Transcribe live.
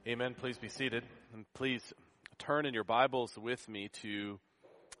Amen. Please be seated. And please turn in your Bibles with me to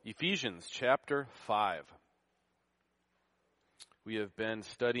Ephesians chapter 5. We have been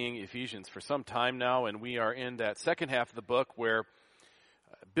studying Ephesians for some time now, and we are in that second half of the book where,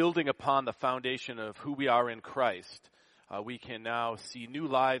 building upon the foundation of who we are in Christ, we can now see new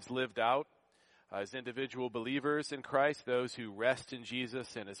lives lived out as individual believers in Christ, those who rest in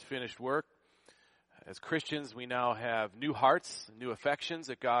Jesus and His finished work. As Christians, we now have new hearts, new affections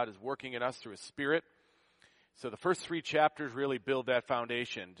that God is working in us through His Spirit. So the first three chapters really build that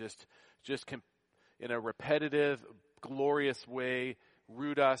foundation, just in a repetitive, glorious way,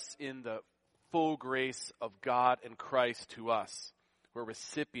 root us in the full grace of God and Christ to us. We're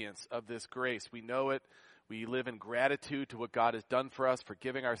recipients of this grace. We know it. We live in gratitude to what God has done for us,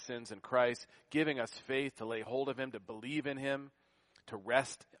 forgiving our sins in Christ, giving us faith to lay hold of Him, to believe in Him, to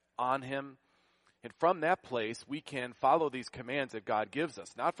rest on Him. And from that place, we can follow these commands that God gives us,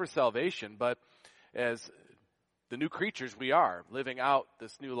 not for salvation, but as the new creatures we are, living out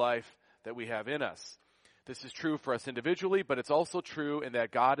this new life that we have in us. This is true for us individually, but it's also true in that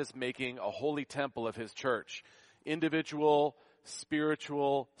God is making a holy temple of His church. Individual,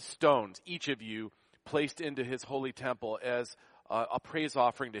 spiritual stones, each of you placed into His holy temple as a praise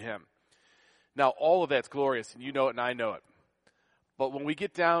offering to Him. Now, all of that's glorious, and you know it and I know it. But when we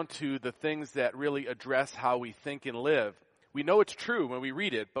get down to the things that really address how we think and live, we know it's true when we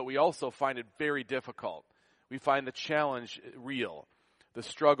read it, but we also find it very difficult. We find the challenge real, the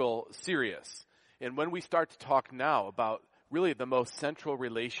struggle serious. And when we start to talk now about really the most central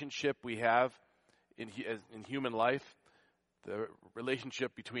relationship we have in human life, the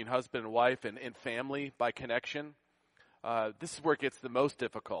relationship between husband and wife and family by connection, this is where it gets the most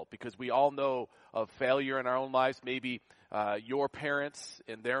difficult, because we all know of failure in our own lives. Maybe your parents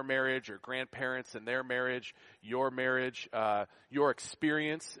in their marriage, or grandparents in their marriage, your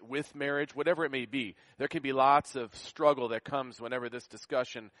experience with marriage, whatever it may be. There can be lots of struggle that comes whenever this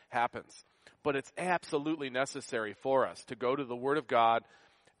discussion happens. But it's absolutely necessary for us to go to the Word of God,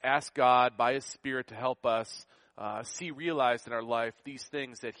 ask God by His Spirit to help us see realized in our life these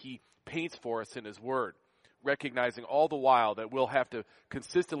things that He paints for us in His Word, recognizing all the while that we'll have to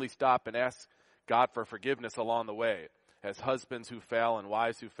consistently stop and ask God for forgiveness along the way. As husbands who fail and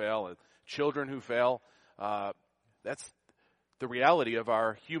wives who fail and children who fail, that's the reality of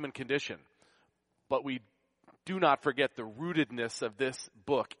our human condition. But we do not forget the rootedness of this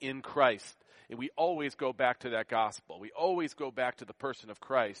book in Christ. And we always go back to that gospel. We always go back to the person of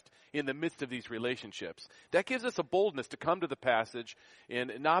Christ in the midst of these relationships. That gives us a boldness to come to the passage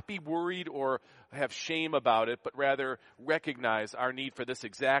and not be worried or have shame about it, but rather recognize our need for this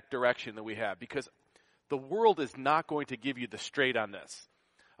exact direction that we have. Because the world is not going to give you the straight on this.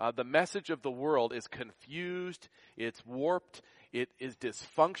 The message of the world is confused, it's warped, it is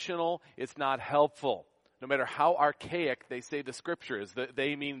dysfunctional, it's not helpful. No matter how archaic they say the Scripture is,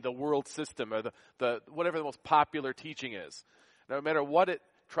 they mean the world system or the whatever the most popular teaching is. No matter what it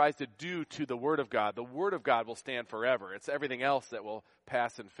tries to do to the Word of God will stand forever. It's everything else that will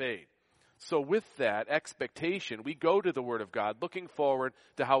pass and fade. So with that expectation, we go to the Word of God, looking forward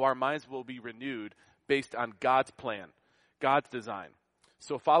to how our minds will be renewed based on God's plan, God's design.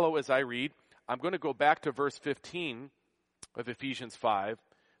 So follow as I read. I'm going to go back to verse 15 of Ephesians 5.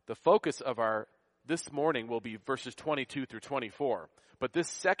 The focus of this morning will be verses 22 through 24. But this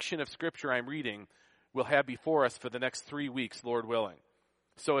section of Scripture I'm reading will have before us for the next 3 weeks, Lord willing.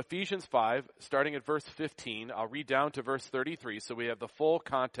 So Ephesians 5, starting at verse 15, I'll read down to verse 33, so we have the full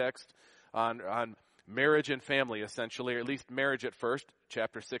context on marriage and family, essentially, or at least marriage at first.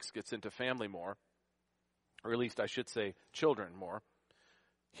 Chapter 6 gets into family more, or at least I should say children more.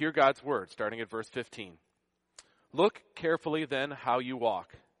 Hear God's word, starting at verse 15. Look carefully then how you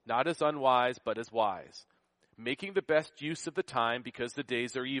walk, not as unwise, but as wise, making the best use of the time, because the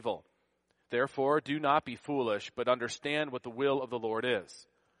days are evil. Therefore, do not be foolish, but understand what the will of the Lord is.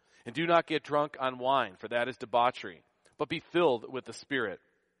 And do not get drunk on wine, for that is debauchery, but be filled with the Spirit,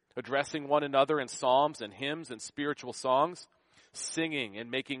 addressing one another in psalms and hymns and spiritual songs, singing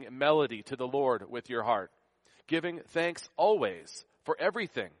and making melody to the Lord with your heart, giving thanks always for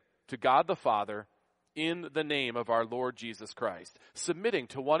everything to God the Father, in the name of our Lord Jesus Christ, submitting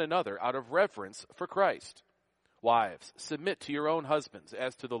to one another out of reverence for Christ. Wives, submit to your own husbands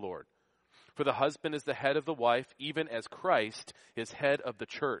as to the Lord. For the husband is the head of the wife, even as Christ is head of the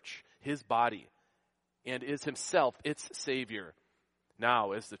church, his body, and is himself its Savior.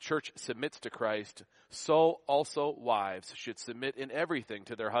 Now, as the church submits to Christ, so also wives should submit in everything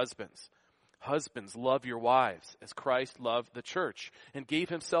to their husbands. Husbands, love your wives, as Christ loved the church and gave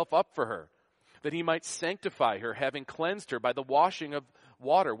himself up for her, that he might sanctify her, having cleansed her by the washing of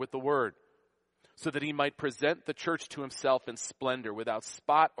water with the word, so that he might present the church to himself in splendor, without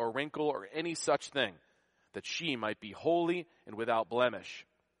spot or wrinkle or any such thing, that she might be holy and without blemish.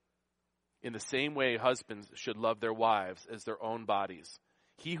 In the same way, husbands should love their wives as their own bodies.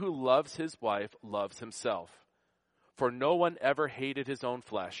 He who loves his wife loves himself. For no one ever hated his own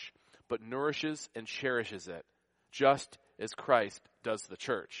flesh, but nourishes and cherishes it, just as Christ does the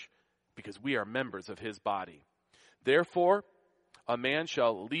church, because we are members of his body. Therefore, a man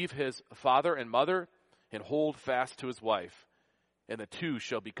shall leave his father and mother and hold fast to his wife, and the two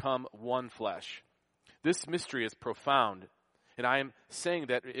shall become one flesh. This mystery is profound, and I am saying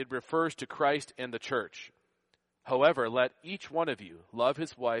that it refers to Christ and the church. However, let each one of you love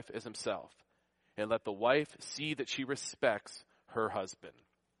his wife as himself, and let the wife see that she respects her husband.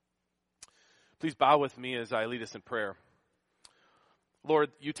 Please bow with me as I lead us in prayer.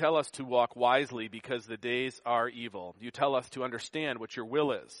 Lord, you tell us to walk wisely because the days are evil. You tell us to understand what your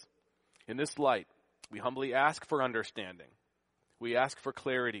will is. In this light, we humbly ask for understanding. We ask for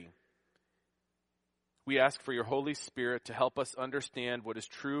clarity. We ask for your Holy Spirit to help us understand what is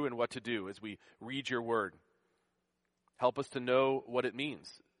true and what to do as we read your word. Help us to know what it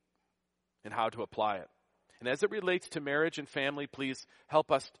means and how to apply it. And as it relates to marriage and family, please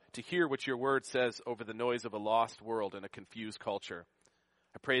help us to hear what your word says over the noise of a lost world and a confused culture.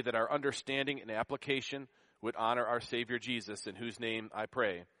 I pray that our understanding and application would honor our Savior Jesus, in whose name I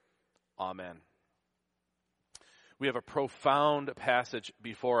pray. Amen. We have a profound passage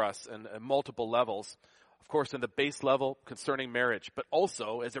before us in multiple levels. Of course, in the base level concerning marriage, but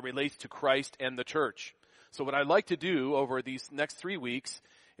also as it relates to Christ and the church. So what I'd like to do over these next 3 weeks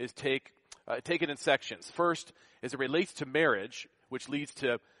is take it in sections. First, as it relates to marriage, which leads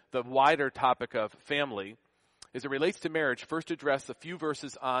to the wider topic of family, as it relates to marriage, first address a few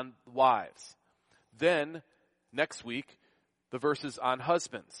verses on wives. Then, next week, the verses on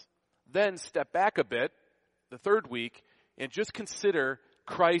husbands. Then step back a bit, the third week, and just consider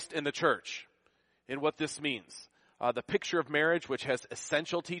Christ and the church and what this means. The picture of marriage, which has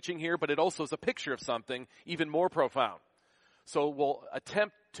essential teaching here, but it also is a picture of something even more profound. So we'll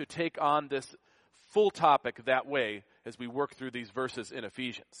attempt to take on this full topic that way as we work through these verses in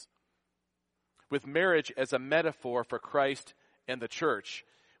Ephesians. With marriage as a metaphor for Christ and the church,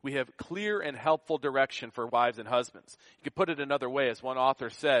 we have clear and helpful direction for wives and husbands. You could put it another way, as one author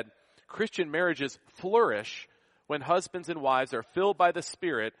said, Christian marriages flourish when husbands and wives are filled by the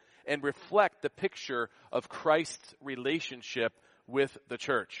Spirit and reflect the picture of Christ's relationship with the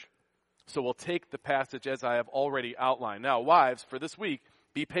church. So we'll take the passage as I have already outlined. Now, wives, for this week,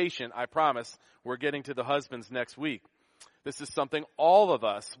 be patient. I promise we're getting to the husbands next week. This is something all of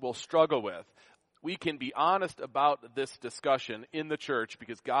us will struggle with. We can be honest about this discussion in the church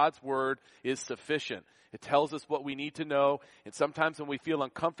because God's word is sufficient. It tells us what we need to know. And sometimes when we feel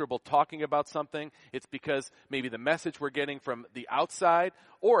uncomfortable talking about something, it's because maybe the message we're getting from the outside,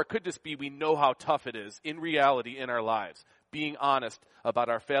 or it could just be we know how tough it is in reality in our lives. Being honest about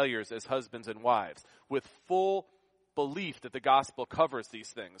our failures as husbands and wives with full belief that the gospel covers these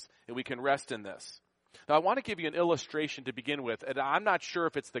things, and we can rest in this. Now, I want to give you an illustration to begin with, and I'm not sure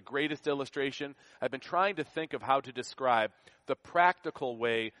if it's the greatest illustration. I've been trying to think of how to describe the practical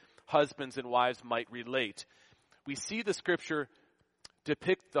way husbands and wives might relate. We see the scripture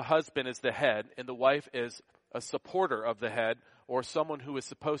depict the husband as the head and the wife as a supporter of the head, or someone who is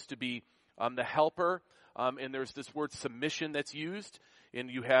supposed to be the helper. And there's this word submission that's used, and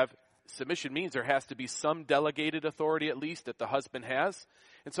you have submission means there has to be some delegated authority at least that the husband has.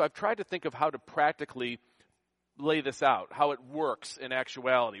 And so I've tried to think of how to practically lay this out, how it works in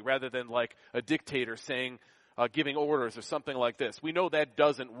actuality, rather than like a dictator saying, giving orders or something like this. We know that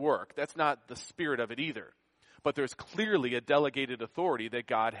doesn't work. That's not the spirit of it either. But there's clearly a delegated authority that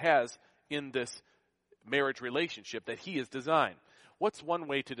God has in this marriage relationship that he has designed. What's one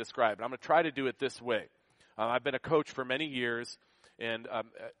way to describe it? I'm going to try to do it this way. I've been a coach for many years, and a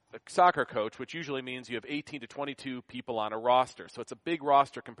soccer coach, which usually means you have 18 to 22 people on a roster. So it's a big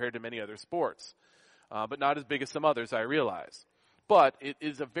roster compared to many other sports, but not as big as some others, I realize. But it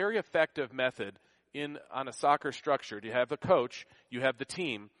is a very effective method on a soccer structure. You have the coach, you have the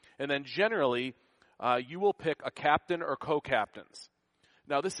team, and then generally you will pick a captain or co-captains.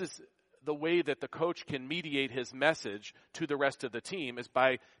 Now, this is the way that the coach can mediate his message to the rest of the team is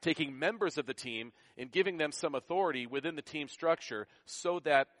by taking members of the team and giving them some authority within the team structure so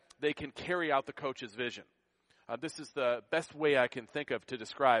that they can carry out the coach's vision. This is the best way I can think of to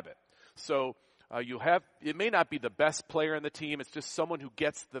describe it. So it may not be the best player in the team, it's just someone who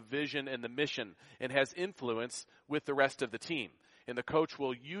gets the vision and the mission and has influence with the rest of the team. And the coach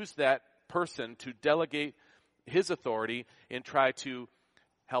will use that person to delegate his authority and try to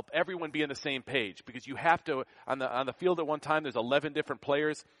help everyone be on the same page, because you have to, on the field at one time, there's 11 different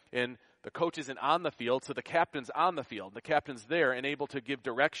players, and the coach isn't on the field, so the captain's on the field. The captain's there and able to give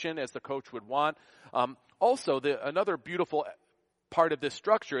direction as the coach would want. Also, another beautiful part of this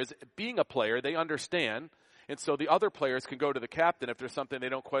structure is, being a player, they understand, and so the other players can go to the captain if there's something they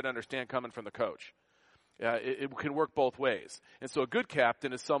don't quite understand coming from the coach. It can work both ways. And so a good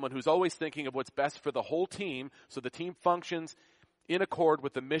captain is someone who's always thinking of what's best for the whole team, so the team functions in accord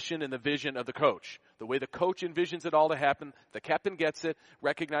with the mission and the vision of the coach. The way the coach envisions it all to happen, the captain gets it,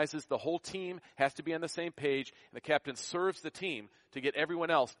 recognizes the whole team has to be on the same page, and the captain serves the team to get everyone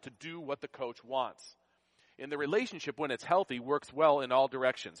else to do what the coach wants. And the relationship, when it's healthy, works well in all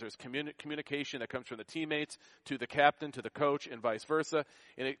directions. There's communication that comes from the teammates to the captain, to the coach, and vice versa.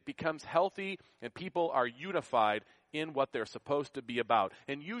 And it becomes healthy, and people are unified in what they're supposed to be about,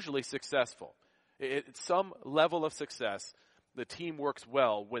 and usually successful. At some level of success, the team works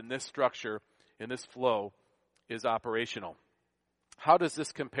well when this structure and this flow is operational. How does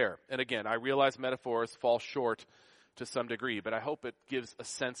this compare? And again, I realize metaphors fall short to some degree, but I hope it gives a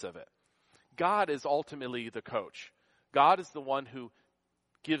sense of it. God is ultimately the coach. God is the one who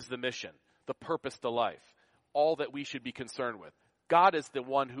gives the mission, the purpose to life, all that we should be concerned with. God is the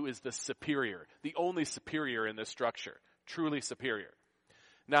one who is the superior, the only superior in this structure, truly superior.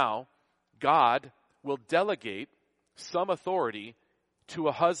 Now, God will delegate some authority to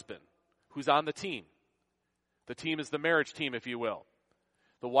a husband who's on the team. The team is the marriage team, if you will.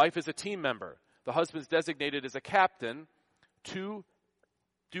 The wife is a team member. The husband's designated as a captain to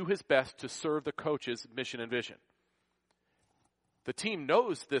do his best to serve the coach's mission and vision. The team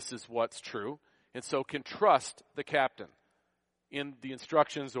knows this is what's true, and so can trust the captain in the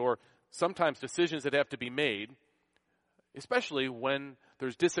instructions or sometimes decisions that have to be made, especially when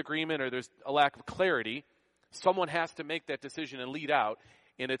there's disagreement or there's a lack of clarity. Someone has to make that decision and lead out,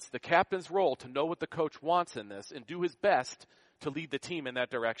 and it's the captain's role to know what the coach wants in this and do his best to lead the team in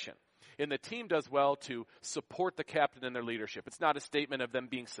that direction. And the team does well to support the captain in their leadership. It's not a statement of them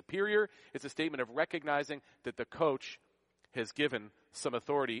being superior. It's a statement of recognizing that the coach has given some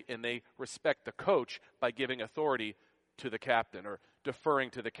authority, and they respect the coach by giving authority to the captain or deferring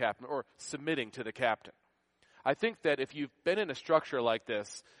to the captain or submitting to the captain. I think that if you've been in a structure like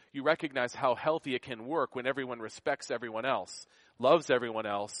this, you recognize how healthy it can work when everyone respects everyone else, loves everyone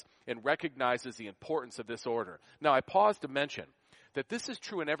else, and recognizes the importance of this order. Now, I pause to mention that this is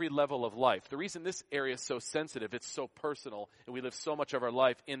true in every level of life. The reason this area is so sensitive, it's so personal, and we live so much of our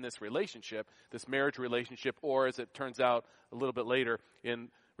life in this relationship, this marriage relationship, or as it turns out a little bit later, in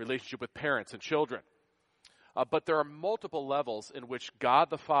relationship with parents and children. But there are multiple levels in which God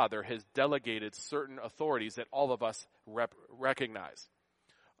the Father has delegated certain authorities that all of us recognize.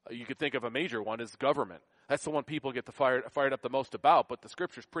 You could think of a major one as government. That's the one people get fired up the most about, but the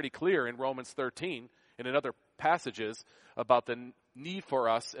Scripture's pretty clear in Romans 13 and in other passages about the need for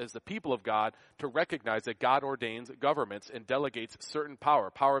us as the people of God to recognize that God ordains governments and delegates certain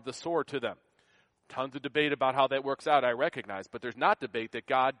power of the sword to them. Tons of debate about how that works out, I recognize, but there's not debate that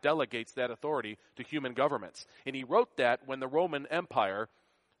God delegates that authority to human governments. And he wrote that when the Roman Empire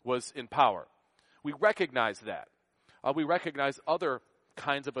was in power. We recognize that. We recognize other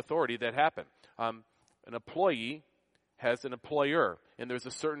kinds of authority that happen. An employee has an employer, and there's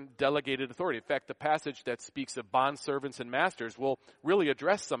a certain delegated authority. In fact, the passage that speaks of bondservants and masters will really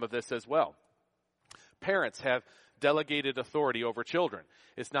address some of this as well. Parents have delegated authority over children.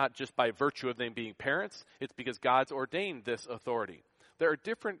 It's not just by virtue of them being parents, it's because God's ordained this authority. There are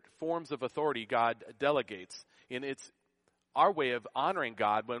different forms of authority God delegates, and it's our way of honoring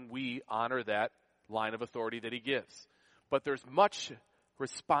God when we honor that line of authority that he gives. But there's much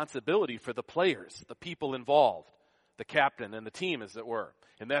responsibility for the players, the people involved, the captain and the team, as it were.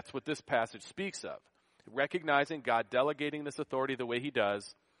 And that's what this passage speaks of. Recognizing God delegating this authority the way he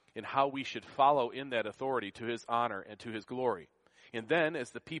does, and how we should follow in that authority to his honor and to his glory. And then,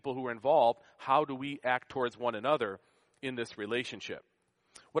 as the people who are involved, how do we act towards one another in this relationship?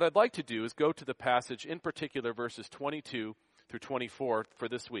 What I'd like to do is go to the passage, in particular verses 22 through 24 for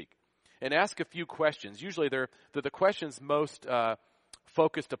this week, and ask a few questions. Usually they're the questions most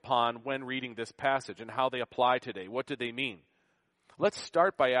focused upon when reading this passage and how they apply today. What do they mean? Let's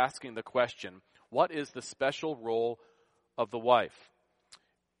start by asking the question, what is the special role of the wife?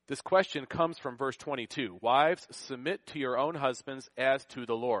 This question comes from verse 22. Wives, submit to your own husbands as to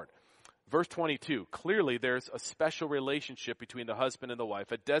the Lord. Verse 22, clearly there's a special relationship between the husband and the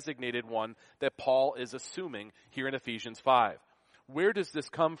wife, a designated one that Paul is assuming here in Ephesians 5. Where does this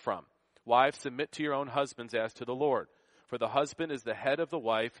come from? Wives, submit to your own husbands as to the Lord. For the husband is the head of the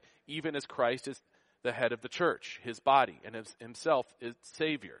wife, even as Christ is the head of the church, his body, and himself is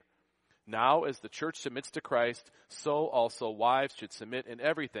Savior. Now, as the church submits to Christ, so also wives should submit in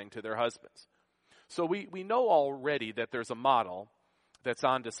everything to their husbands. So we know already that there's a model that's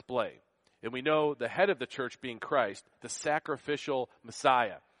on display. And we know the head of the church being Christ, the sacrificial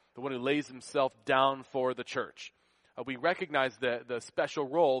Messiah, the one who lays himself down for the church. We recognize the special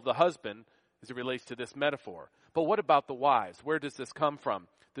role of the husband as it relates to this metaphor. But what about the wives? Where does this come from,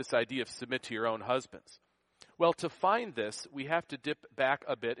 this idea of submit to your own husbands? Well, to find this, we have to dip back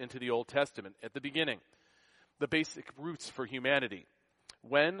a bit into the Old Testament at the beginning, the basic roots for humanity.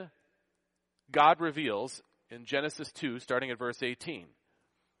 When God reveals in Genesis 2, starting at verse 18,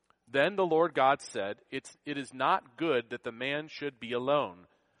 then the Lord God said, it is not good that the man should be alone.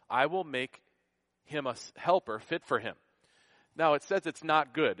 I will make him a helper fit for him. Now, it says it's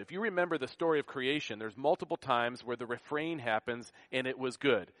not good. If you remember the story of creation, there's multiple times where the refrain happens, and it was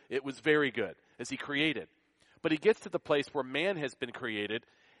good. It was very good, as he created. But he gets to the place where man has been created,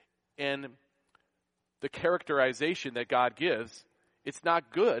 and the characterization that God gives, it's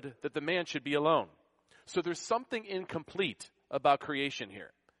not good that the man should be alone. So there's something incomplete about creation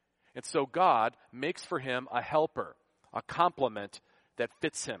here. And so God makes for him a helper, a complement that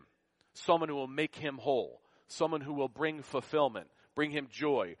fits him, someone who will make him whole, someone who will bring fulfillment, bring him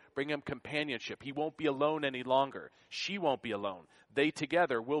joy, bring him companionship. He won't be alone any longer. She won't be alone. They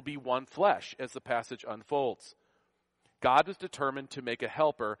together will be one flesh as the passage unfolds. God is determined to make a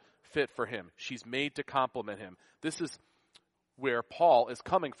helper fit for him. She's made to complement him. This is where Paul is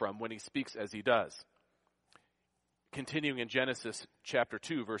coming from when he speaks as he does. Continuing in Genesis chapter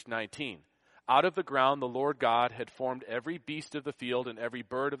 2, verse 19. Out of the ground the Lord God had formed every beast of the field and every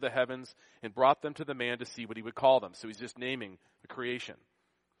bird of the heavens and brought them to the man to see what he would call them. So he's just naming the creation.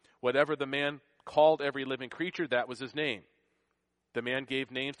 Whatever the man called every living creature, that was his name. The man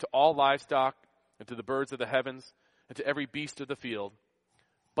gave names to all livestock and to the birds of the heavens and to every beast of the field.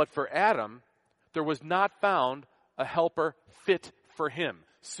 But for Adam, there was not found a helper fit for him,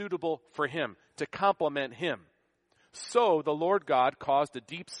 suitable for him, to complement him. So the Lord God caused a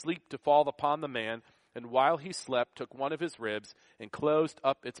deep sleep to fall upon the man, and while he slept, took one of his ribs and closed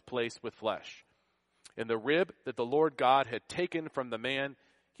up its place with flesh. And the rib that the Lord God had taken from the man,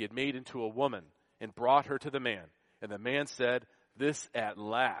 he had made into a woman and brought her to the man. And the man said, "This at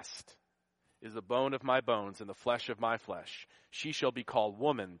last is a bone of my bones and the flesh of my flesh. She shall be called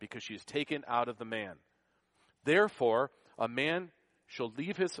woman because she is taken out of the man. Therefore, a man shall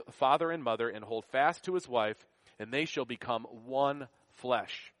leave his father and mother and hold fast to his wife, and they shall become one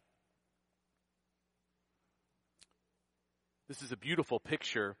flesh." This is a beautiful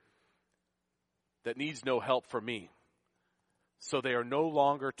picture that needs no help from me. So they are no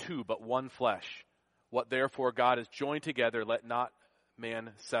longer two, but one flesh. What therefore God has joined together, let not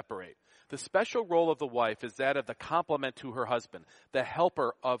man separate. The special role of the wife is that of the complement to her husband, the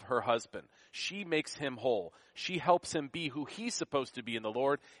helper of her husband. She makes him whole. She helps him be who he's supposed to be in the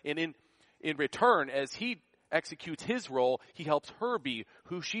Lord. And in return, as he executes his role, he helps her be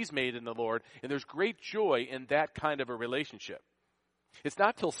who she's made in the Lord. And there's great joy in that kind of a relationship. It's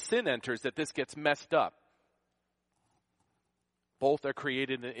not till sin enters that this gets messed up. Both are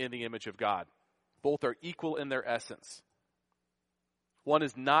created in the image of God. Both are equal in their essence. One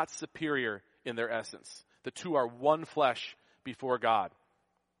is not superior in their essence. The two are one flesh before God.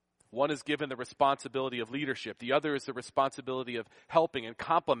 One is given the responsibility of leadership. The other is the responsibility of helping and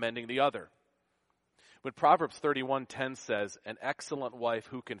complementing the other. When Proverbs 31:10 says, "An excellent wife,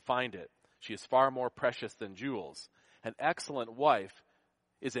 who can find it? She is far more precious than jewels." An excellent wife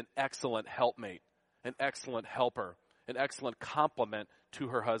is an excellent helpmate, an excellent helper, an excellent complement to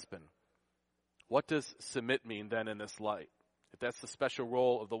her husband. What does submit mean then in this light? If that's the special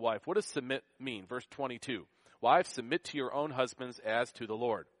role of the wife, what does submit mean? Verse 22, "Wives, submit to your own husbands as to the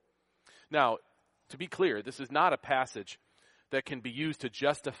Lord." Now, to be clear, this is not a passage that can be used to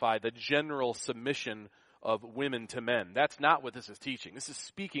justify the general submission of women to men. That's not what this is teaching. This is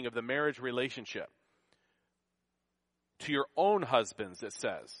speaking of the marriage relationship. To your own husbands, it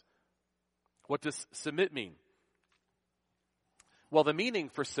says. What does submit mean? Well, the meaning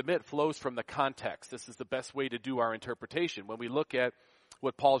for submit flows from the context. This is the best way to do our interpretation. When we look at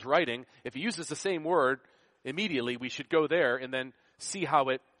what Paul's writing, if he uses the same word, immediately we should go there and then see how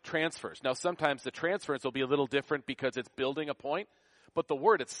it transfers. Now, sometimes the transference will be a little different because it's building a point, but the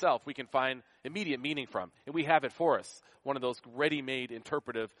word itself we can find immediate meaning from, and we have it for us, one of those ready-made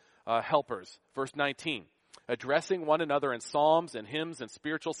interpretive helpers. Verse 19, "Addressing one another in psalms and hymns and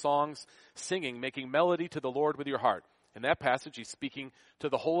spiritual songs, singing, making melody to the Lord with your heart." In that passage, he's speaking to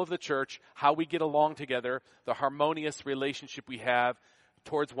the whole of the church, how we get along together, the harmonious relationship we have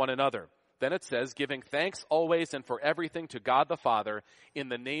towards one another. then it says, giving thanks always and for everything to God the Father in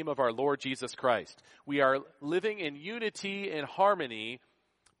the name of our Lord Jesus Christ. We are living in unity and harmony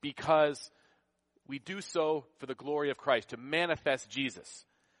because we do so for the glory of Christ, to manifest Jesus.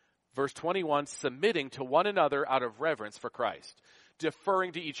 Verse 21, submitting to one another out of reverence for Christ,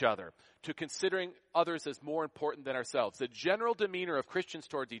 deferring to each other, to considering others as more important than ourselves. The general demeanor of Christians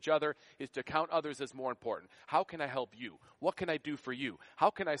towards each other is to count others as more important. How can I help you? What can I do for you? How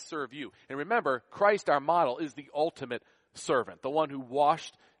can I serve you? And remember, Christ, our model, is the ultimate servant, the one who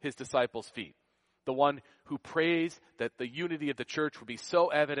washed his disciples' feet, the one who prays that the unity of the church would be so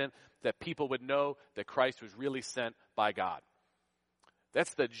evident that people would know that Christ was really sent by God.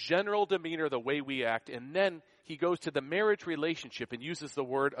 That's the general demeanor, the way we act. And then he goes to the marriage relationship and uses the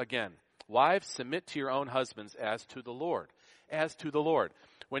word again. Wives, submit to your own husbands as to the Lord. As to the Lord.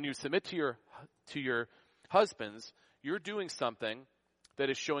 When you submit to your husbands, you're doing something that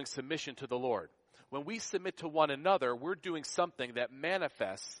is showing submission to the Lord. When we submit to one another, we're doing something that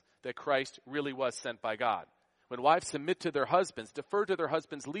manifests that Christ really was sent by God. When wives submit to their husbands, defer to their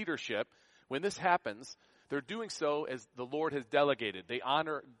husbands' leadership, when this happens, they're doing so as the Lord has delegated. They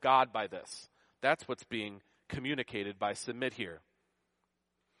honor God by this. That's what's being communicated by submit here.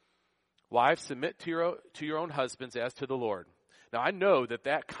 Wives, submit to your own husbands as to the Lord. Now, I know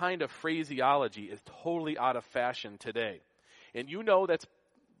that kind of phraseology is totally out of fashion today. And you know that's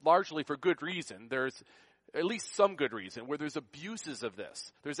largely for good reason. There's at least some good reason where there's abuses of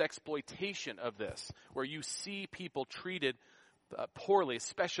this. There's exploitation of this, where you see people treated poorly,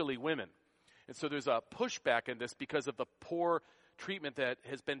 especially women. And so there's a pushback in this because of the poor treatment that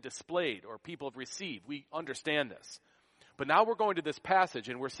has been displayed or people have received. We understand this. But now we're going to this passage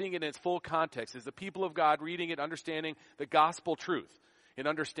and we're seeing it in its full context as the people of God reading it, understanding the gospel truth and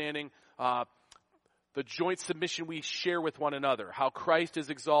understanding the joint submission we share with one another, how Christ is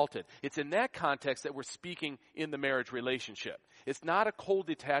exalted. It's in that context that we're speaking in the marriage relationship. It's not a cold,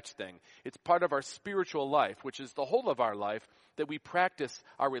 detached thing. It's part of our spiritual life, which is the whole of our life, that we practice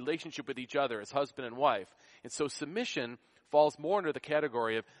our relationship with each other as husband and wife. And so submission falls more under the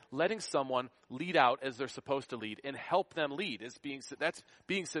category of letting someone lead out as they're supposed to lead and help them lead. That's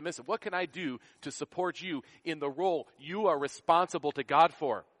being submissive. What can I do to support you in the role you are responsible to God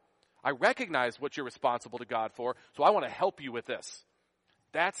for? I recognize what you're responsible to God for, so I want to help you with this.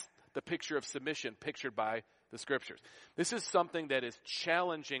 That's the picture of submission pictured by the Scriptures. This is something that is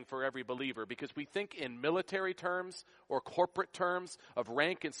challenging for every believer because we think in military terms or corporate terms of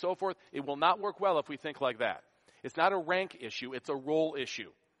rank and so forth. It will not work well if we think like that. It's not a rank issue, it's a role issue.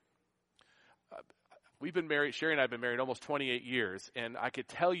 We've been married, Sherry and I have been married almost 28 years, and I could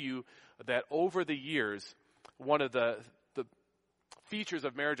tell you that over the years, one of the features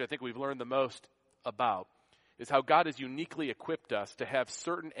of marriage I think we've learned the most about is how God has uniquely equipped us to have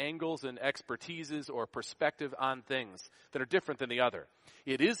certain angles and expertises or perspective on things that are different than the other.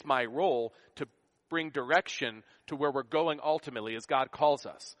 It is my role to bring direction to where we're going ultimately as God calls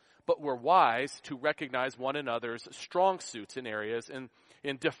us. But we're wise to recognize one another's strong suits in areas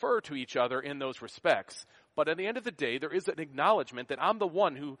and defer to each other in those respects. But at the end of the day, there is an acknowledgement that I'm the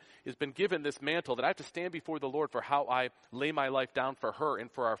one who has been given this mantle, that I have to stand before the Lord for how I lay my life down for her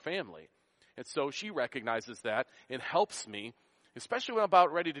and for our family. And so she recognizes that and helps me, especially when I'm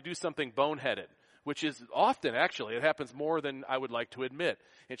about ready to do something boneheaded, which is often, actually, it happens more than I would like to admit.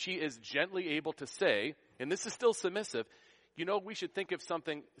 And she is gently able to say, and this is still submissive, you know, we should think of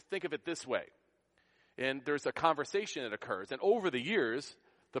it this way. And there's a conversation that occurs. And over the years,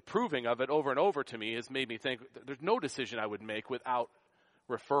 the proving of it over and over to me has made me think there's no decision I would make without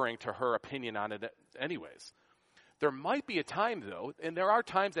referring to her opinion on it anyways. There might be a time, though, and there are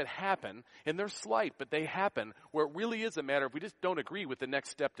times that happen, and they're slight, but they happen, where it really is a matter of we just don't agree with the next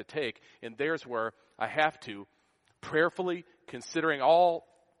step to take, and there's where I have to, prayerfully, considering all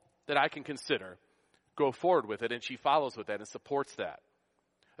that I can consider, go forward with it, and she follows with that and supports that.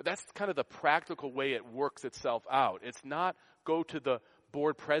 That's kind of the practical way it works itself out. It's not go to the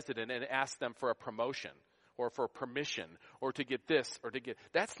board president and ask them for a promotion or for permission or to get this or to get...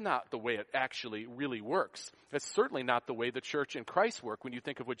 That's not the way it actually really works. That's certainly not the way the church and Christ work when you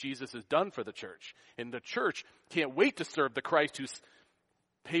think of what Jesus has done for the church. And the church can't wait to serve the Christ who's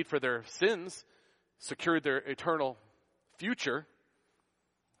paid for their sins, secured their eternal future.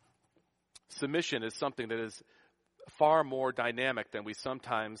 Submission is something that is far more dynamic than we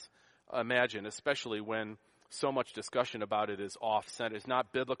sometimes imagine, especially when so much discussion about it is off-center. It's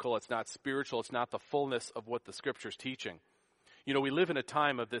not biblical, it's not spiritual, it's not the fullness of what the Scripture's teaching. You know, we live in a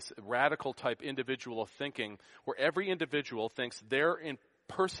time of this radical type individual thinking where every individual thinks their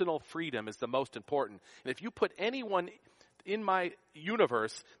personal freedom is the most important. And if you put anyone in my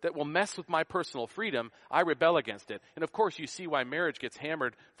universe that will mess with my personal freedom, I rebel against it. And of course, you see why marriage gets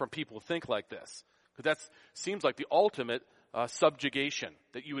hammered from people who think like this. Because that seems like the ultimate subjugation,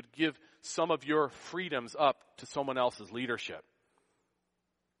 that you would give some of your freedoms up to someone else's leadership.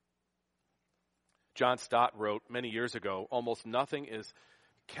 John Stott wrote many years ago, almost nothing is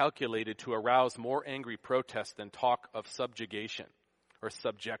calculated to arouse more angry protest than talk of subjugation or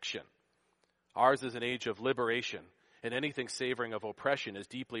subjection. Ours is an age of liberation, and anything savoring of oppression is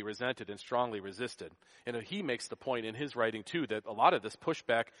deeply resented and strongly resisted. And he makes the point in his writing, too, that a lot of this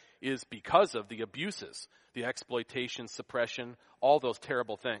pushback is because of the abuses, the exploitation, suppression, all those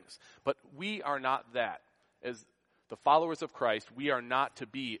terrible things. But we are not that. As the followers of Christ, we are not to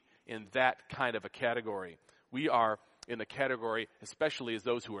be in that kind of a category. We are in the category, especially as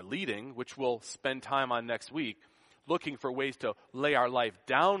those who are leading, which we'll spend time on next week, looking for ways to lay our life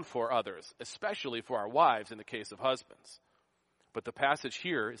down for others, especially for our wives in the case of husbands. But the passage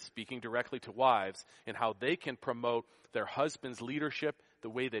here is speaking directly to wives and how they can promote their husband's leadership, the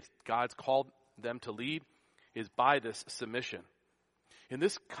way that God's called them to lead, is by this submission. In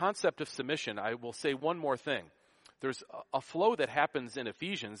this concept of submission, I will say one more thing. There's a flow that happens in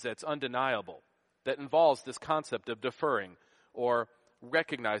Ephesians that's undeniable, that involves this concept of deferring or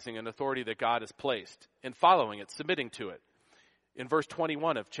recognizing an authority that God has placed and following it, submitting to it. In verse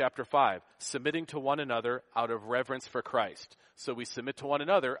 21 of chapter 5, submitting to one another out of reverence for Christ. So we submit to one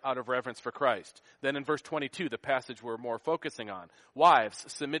another out of reverence for Christ. Then in verse 22, the passage we're more focusing on, wives,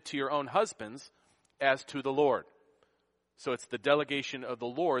 submit to your own husbands as to the Lord. So it's the delegation of the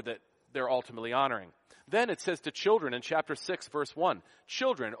Lord that they're ultimately honoring. Then it says to children in chapter 6, verse 1,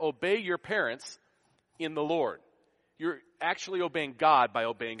 children, obey your parents in the Lord. You're actually obeying God by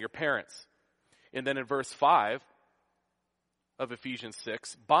obeying your parents. And then in verse 5 of Ephesians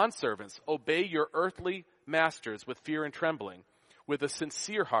 6, bondservants, obey your earthly masters with fear and trembling, with a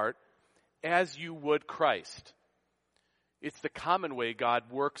sincere heart, as you would Christ. It's the common way God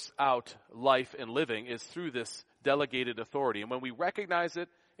works out life and living is through this delegated authority. And when we recognize it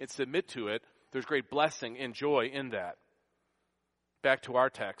and submit to it, there's great blessing and joy in that. Back to our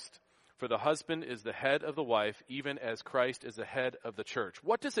text. For the husband is the head of the wife, even as Christ is the head of the church.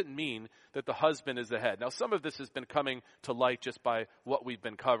 What does it mean that the husband is the head? Now, some of this has been coming to light just by what we've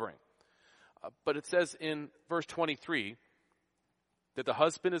been covering. But it says in verse 23 that the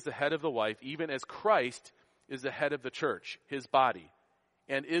husband is the head of the wife, even as Christ is the head of the church, his body,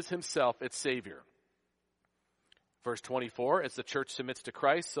 and is himself its Savior. Verse 24, as the church submits to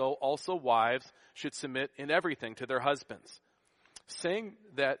Christ, so also wives should submit in everything to their husbands. Saying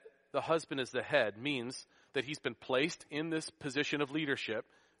that the husband is the head means that he's been placed in this position of leadership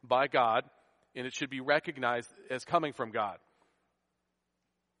by God, and it should be recognized as coming from God.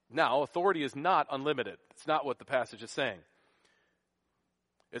 Now, authority is not unlimited. It's not what the passage is saying.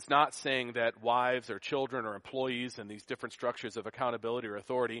 It's not saying that wives or children or employees in these different structures of accountability or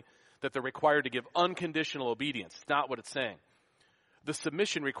authority, that they're required to give unconditional obedience. It's not what it's saying. The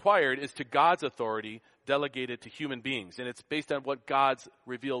submission required is to God's authority delegated to human beings, and it's based on what God's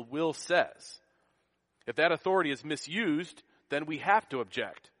revealed will says. If that authority is misused, then we have to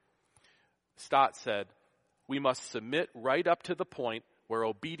object. Stott said, we must submit right up to the point where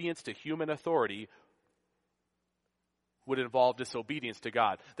obedience to human authority would involve disobedience to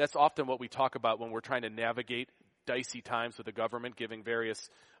God. That's often what we talk about when we're trying to navigate dicey times with the government, giving various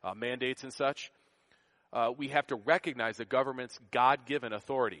mandates and such. We have to recognize the government's God-given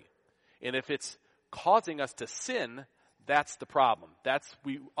authority. And if it's causing us to sin, that's the problem.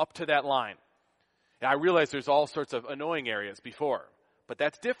 We up to that line. And I realize there's all sorts of annoying areas before, but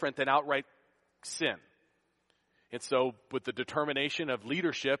that's different than outright sin. And so with the determination of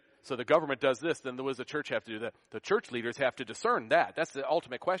leadership, so the government does this, then what does the church have to do? The church leaders have to discern that. That's the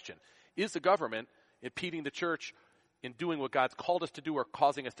ultimate question. Is the government impeding the church in doing what God's called us to do or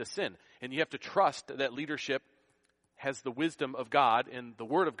causing us to sin? And you have to trust that leadership has the wisdom of God and the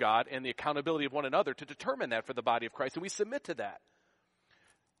Word of God and the accountability of one another to determine that for the body of Christ. And we submit to that.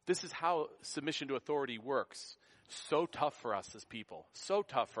 This is how submission to authority works. So tough for us as people. So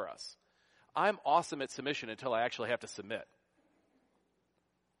tough for us. I'm awesome at submission until I actually have to submit.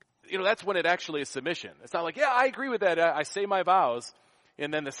 That's when it actually is submission. It's not like, yeah, I agree with that. I say my vows.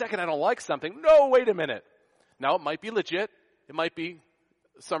 And then the second I don't like something, no, wait a minute. Now, it might be legit. It might be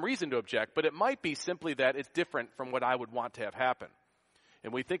some reason to object, but it might be simply that it's different from what I would want to have happen.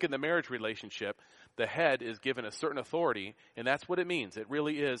 And we think in the marriage relationship, the head is given a certain authority, and that's what it means. It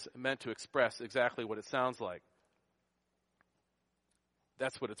really is meant to express exactly what it sounds like.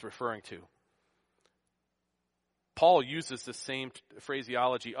 That's what it's referring to. Paul uses the same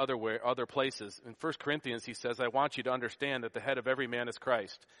phraseology other places. In 1 Corinthians, he says, I want you to understand that the head of every man is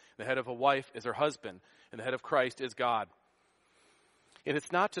Christ. The head of a wife is her husband, and the head of Christ is God. And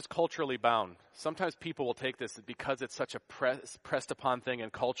it's not just culturally bound. Sometimes people will take this because it's such a pressed upon thing in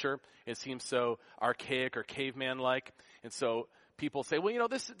culture. It seems so archaic or caveman-like. And so people say, well,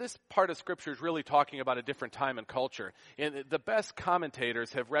 this part of Scripture is really talking about a different time and culture. And the best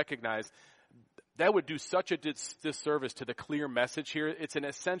commentators have recognized that would do such a disservice to the clear message here. It's an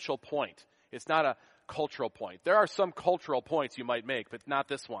essential point. It's not a cultural point. There are some cultural points you might make, but not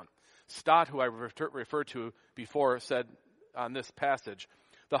this one. Stott, who I referred to before, said on this passage,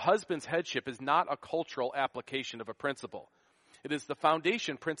 the husband's headship is not a cultural application of a principle. It is the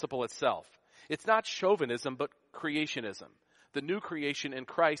foundation principle itself. It's not chauvinism, but creationism. The new creation in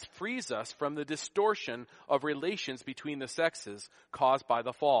Christ frees us from the distortion of relations between the sexes caused by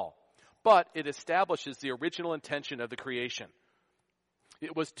the fall. But it establishes the original intention of the creation.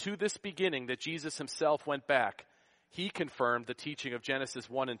 It was to this beginning that Jesus himself went back. He confirmed the teaching of Genesis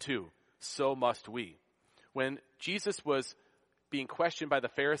 1 and 2. So must we. When Jesus was being questioned by the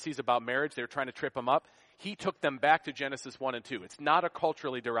Pharisees about marriage, they were trying to trip him up, he took them back to Genesis 1 and 2. It's not a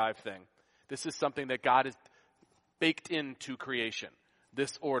culturally derived thing. This is something that God has baked into creation,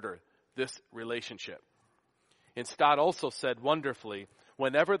 this order, this relationship. And Stott also said wonderfully,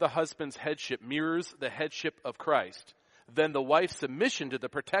 whenever the husband's headship mirrors the headship of Christ, then the wife's submission to the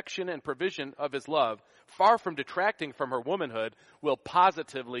protection and provision of his love, far from detracting from her womanhood, will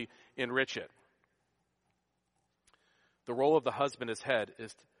positively enrich it. The role of the husband as head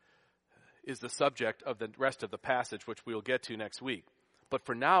is the subject of the rest of the passage, which we'll get to next week. But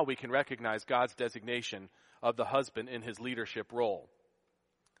for now, we can recognize God's designation of the husband in his leadership role.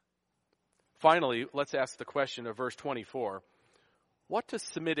 Finally, let's ask the question of verse 24. What does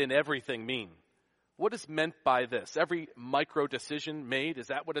submit in everything mean? What is meant by this? Every micro decision made, is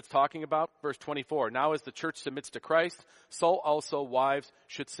that what it's talking about? Verse 24, now as the church submits to Christ, so also wives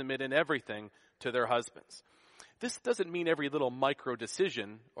should submit in everything to their husbands. This doesn't mean every little micro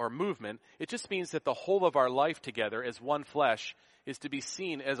decision or movement. It just means that the whole of our life together as one flesh is to be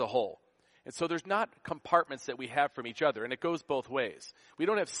seen as a whole. And so there's not compartments that we have from each other, and it goes both ways. We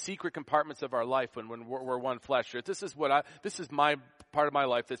don't have secret compartments of our life when we're one flesh. This is my part of my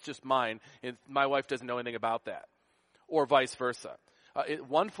life that's just mine, and my wife doesn't know anything about that, or vice versa.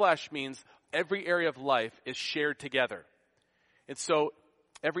 One flesh means every area of life is shared together. And so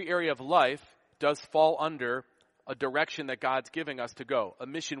every area of life does fall under a direction that God's giving us to go, a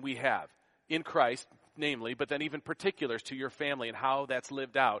mission we have in Christ, namely, but then even particulars to your family and how that's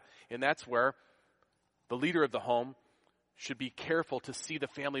lived out. And that's where the leader of the home should be careful to see the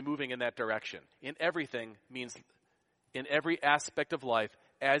family moving in that direction. In everything means in every aspect of life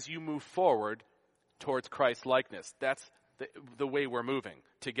as you move forward towards Christ's likeness. That's the way we're moving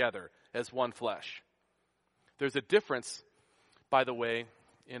together as one flesh. There's a difference, by the way,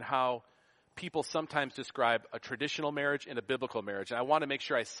 in how people sometimes describe a traditional marriage and a biblical marriage. And I want to make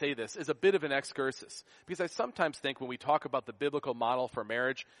sure I say this as a bit of an excursus, because I sometimes think when we talk about the biblical model for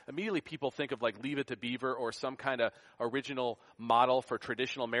marriage, immediately people think of like Leave It to Beaver or some kind of original model for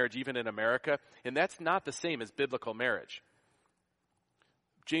traditional marriage, even in America. And that's not the same as biblical marriage.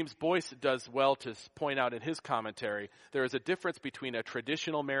 James Boyce does well to point out in his commentary, there is a difference between a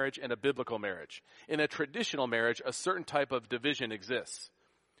traditional marriage and a biblical marriage. In a traditional marriage, a certain type of division exists.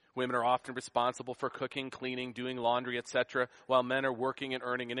 Women are often responsible for cooking, cleaning, doing laundry, etc., while men are working and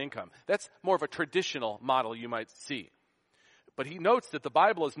earning an income. That's more of a traditional model you might see. But he notes that the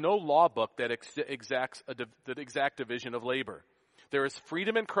Bible is no law book that exacts the exact division of labor. There is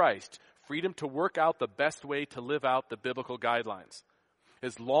freedom in Christ, freedom to work out the best way to live out the biblical guidelines.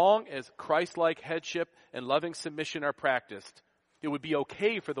 As long as Christ-like headship and loving submission are practiced, it would be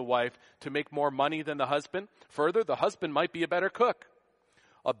okay for the wife to make more money than the husband. Further, the husband might be a better cook.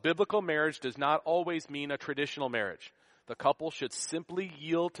 A biblical marriage does not always mean a traditional marriage. The couple should simply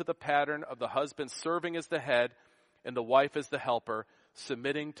yield to the pattern of the husband serving as the head and the wife as the helper,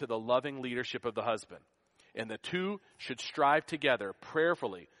 submitting to the loving leadership of the husband. And the two should strive together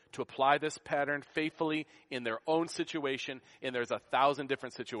prayerfully to apply this pattern faithfully in their own situation, and there's 1,000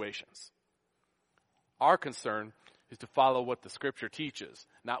 different situations. Our concern is to follow what the Scripture teaches,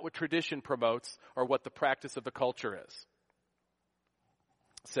 not what tradition promotes or what the practice of the culture is.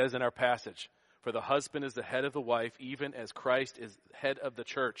 It says in our passage, for the husband is the head of the wife, even as Christ is head of the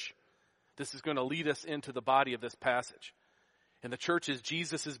church. This is going to lead us into the body of this passage. And the church is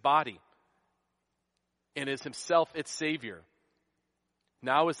Jesus' body and is himself its Savior.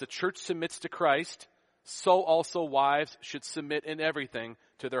 Now as the church submits to Christ, so also wives should submit in everything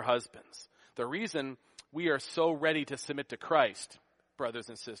to their husbands. The reason we are so ready to submit to Christ, brothers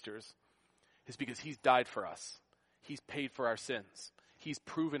and sisters, is because he's died for us. He's paid for our sins. He's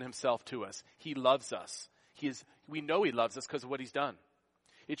proven himself to us. He loves us. We know he loves us because of what he's done.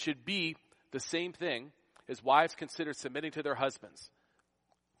 It should be the same thing as wives consider submitting to their husbands.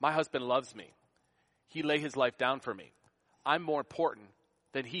 My husband loves me. He lay his life down for me. I'm more important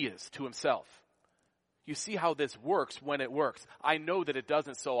than he is to himself. You see how this works when it works. I know that it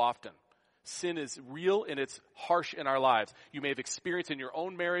doesn't so often. Sin is real and it's harsh in our lives. You may have experienced it in your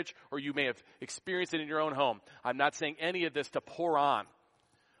own marriage or you may have experienced it in your own home. I'm not saying any of this to pour on.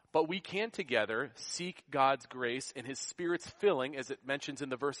 But we can together seek God's grace and his Spirit's filling, as it mentions in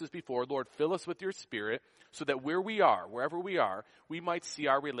the verses before. Lord, fill us with your Spirit so that wherever we are, we might see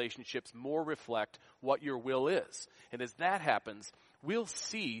our relationships more reflect what your will is. And as that happens, we'll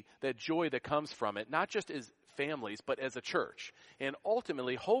see that joy that comes from it, not just as families, but as a church. And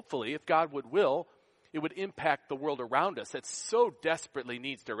ultimately, hopefully, if God would will, it would impact the world around us that so desperately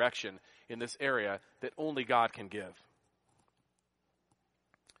needs direction in this area that only God can give.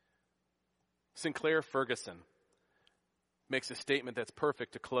 Sinclair Ferguson makes a statement that's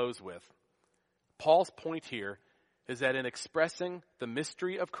perfect to close with. Paul's point here is that in expressing the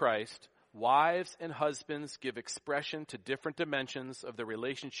mystery of Christ, wives and husbands give expression to different dimensions of the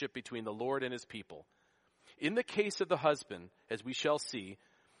relationship between the Lord and his people. In the case of the husband, as we shall see,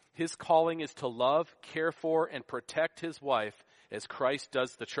 his calling is to love, care for, and protect his wife as Christ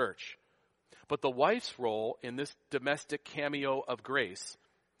does the church. But the wife's role in this domestic cameo of grace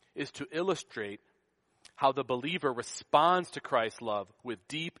is to illustrate how the believer responds to Christ's love with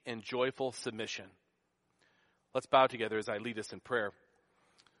deep and joyful submission. Let's bow together as I lead us in prayer.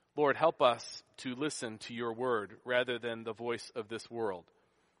 Lord, help us to listen to your word rather than the voice of this world.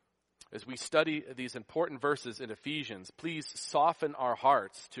 As we study these important verses in Ephesians, please soften our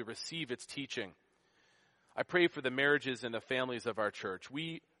hearts to receive its teaching. I pray for the marriages and the families of our church.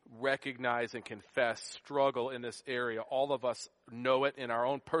 We recognize and confess struggle in this area. All of us know it in our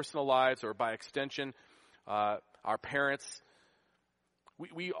own personal lives or by extension, our parents.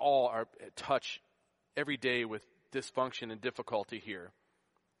 We all are touched every day with dysfunction and difficulty here.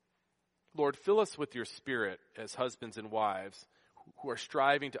 Lord, fill us with your Spirit as husbands and wives who are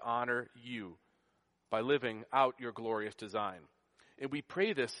striving to honor you by living out your glorious design. And we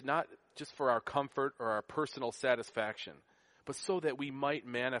pray this not just for our comfort or our personal satisfaction, but so that we might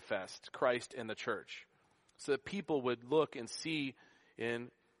manifest Christ in the church, so that people would look and see and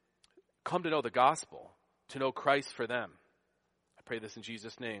come to know the gospel, to know Christ for them. I pray this in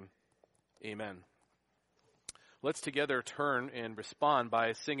Jesus' name. Amen. Let's together turn and respond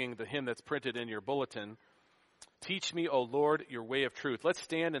by singing the hymn that's printed in your bulletin. Teach me, O Lord, your way of truth. Let's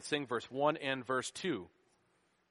stand and sing verse 1 and verse 2.